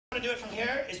To do it from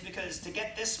here is because to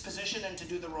get this position and to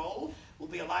do the roll will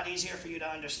be a lot easier for you to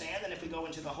understand than if we go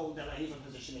into the whole De La Riva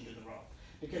position and do the roll.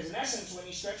 Because in essence, when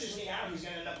he stretches me out, he's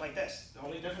going to end up like this. The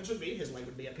only difference would be his leg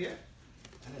would be up here,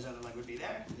 and his other leg would be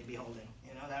there, and he'd be holding.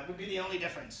 You know, that would be the only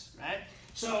difference, right?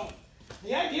 So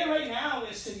the idea right now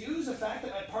is to use the fact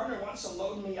that my partner wants to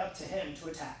load me up to him to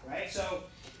attack, right? So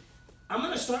I'm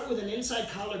going to start with an inside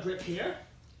collar grip here.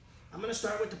 I'm going to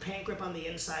start with the pant grip on the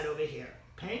inside over here.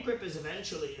 Pant grip is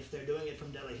eventually, if they're doing it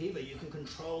from De La Riva, you can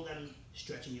control them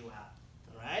stretching you out,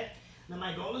 all right? Now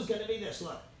my goal is going to be this.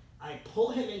 Look, I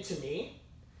pull him into me,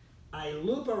 I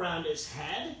loop around his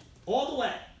head all the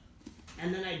way,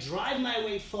 and then I drive my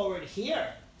way forward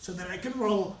here so that I can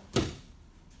roll.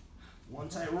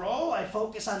 Once I roll, I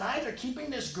focus on either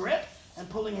keeping this grip and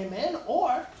pulling him in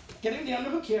or getting the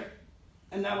underhook here.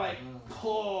 And now I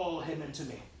pull him into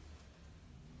me.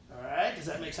 All right, does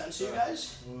that make sense to you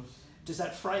guys? Does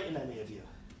that frighten any of you?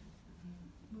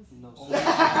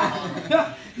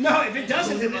 No, if it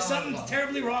doesn't, then there's something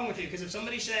terribly wrong with you. Because if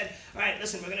somebody said, all right,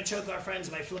 listen, we're going to choke our friends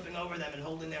by flipping over them and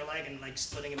holding their leg and like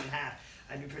splitting them in half,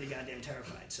 I'd be pretty goddamn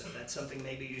terrified. So that's something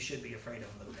maybe you should be afraid of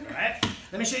a little bit, all right?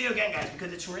 Let me show you again, guys,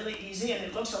 because it's really easy and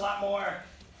it looks a lot more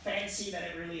fancy than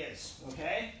it really is,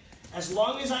 okay? As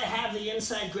long as I have the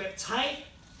inside grip tight,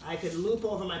 I could loop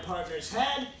over my partner's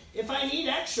head. If I need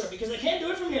extra, because I can't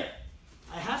do it from here,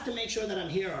 I have to make sure that I'm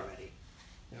here already,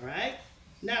 all right?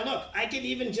 Now look, I could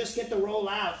even just get the roll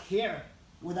out here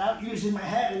without using my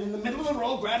head, and in the middle of the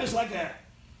roll, grab his leg there,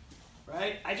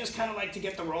 right? I just kind of like to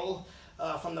get the roll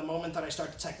from the moment that I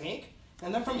start the technique,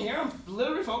 and then from here, I'm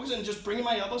literally focusing on just bringing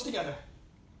my elbows together.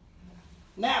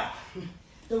 Now,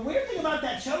 the weird thing about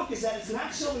that choke is that it's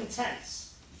not so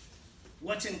intense.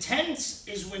 What's intense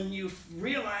is when you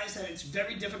realize that it's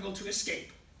very difficult to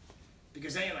escape.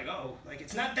 Because then you're like, oh, like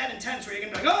it's not that intense where you're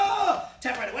going to be like, oh,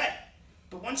 tap right away.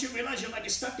 But once you realize your leg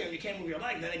is stuck there and you can't move your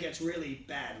leg, then it gets really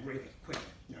bad really quickly.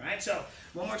 All right, so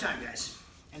one more time, guys.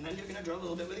 And then you're going to drill a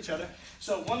little bit with each other.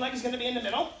 So one leg is going to be in the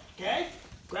middle, okay?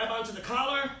 Grab onto the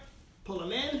collar, pull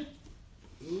him in,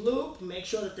 loop, make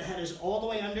sure that the head is all the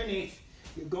way underneath.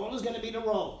 Your goal is going to be to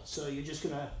roll. So you're just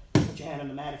going to put your hand on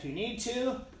the mat if you need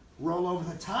to, roll over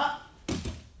the top,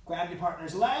 grab your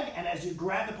partner's leg, and as you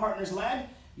grab the partner's leg,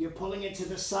 you're pulling it to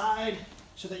the side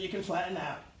so that you can flatten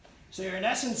out. So you're in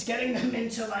essence getting them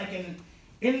into like an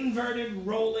inverted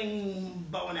rolling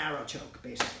bow and arrow choke,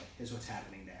 basically, is what's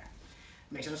happening there.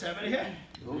 Make sense to everybody here?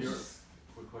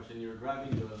 Quick question, you're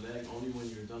grabbing the leg only when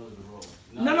you're done with the roll.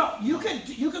 No, you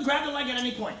could grab the leg at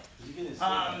any point.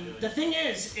 The thing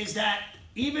is that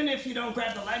even if you don't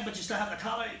grab the leg but you still have the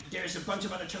collar, there's a bunch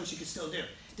of other chokes you can still do.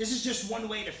 This is just one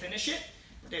way to finish it.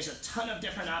 There's a ton of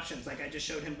different options, like I just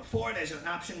showed him before. There's an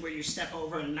option where you step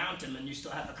over and mount him and you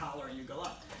still have the collar and you go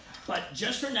up. But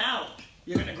just for now,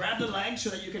 you're going to grab the leg so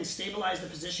that you can stabilize the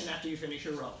position after you finish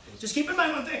your roll. Just keep in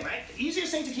mind one thing, right? The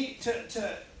easiest thing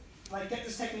to like get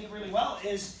this technique really well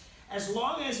is as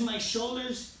long as my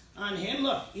shoulders on him,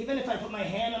 look, even if I put my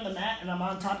hand on the mat and I'm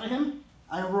on top of him,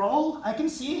 I roll, I can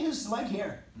see his leg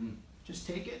here. Just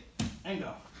take it and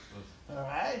go. All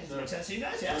right, does that make sense to you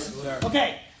guys? Yes?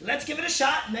 Okay, let's give it a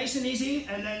shot, nice and easy,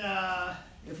 and then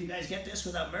if you guys get this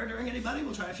without murdering anybody,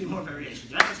 we'll try a few more variations.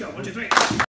 All right, let's go, 1, 2, 3.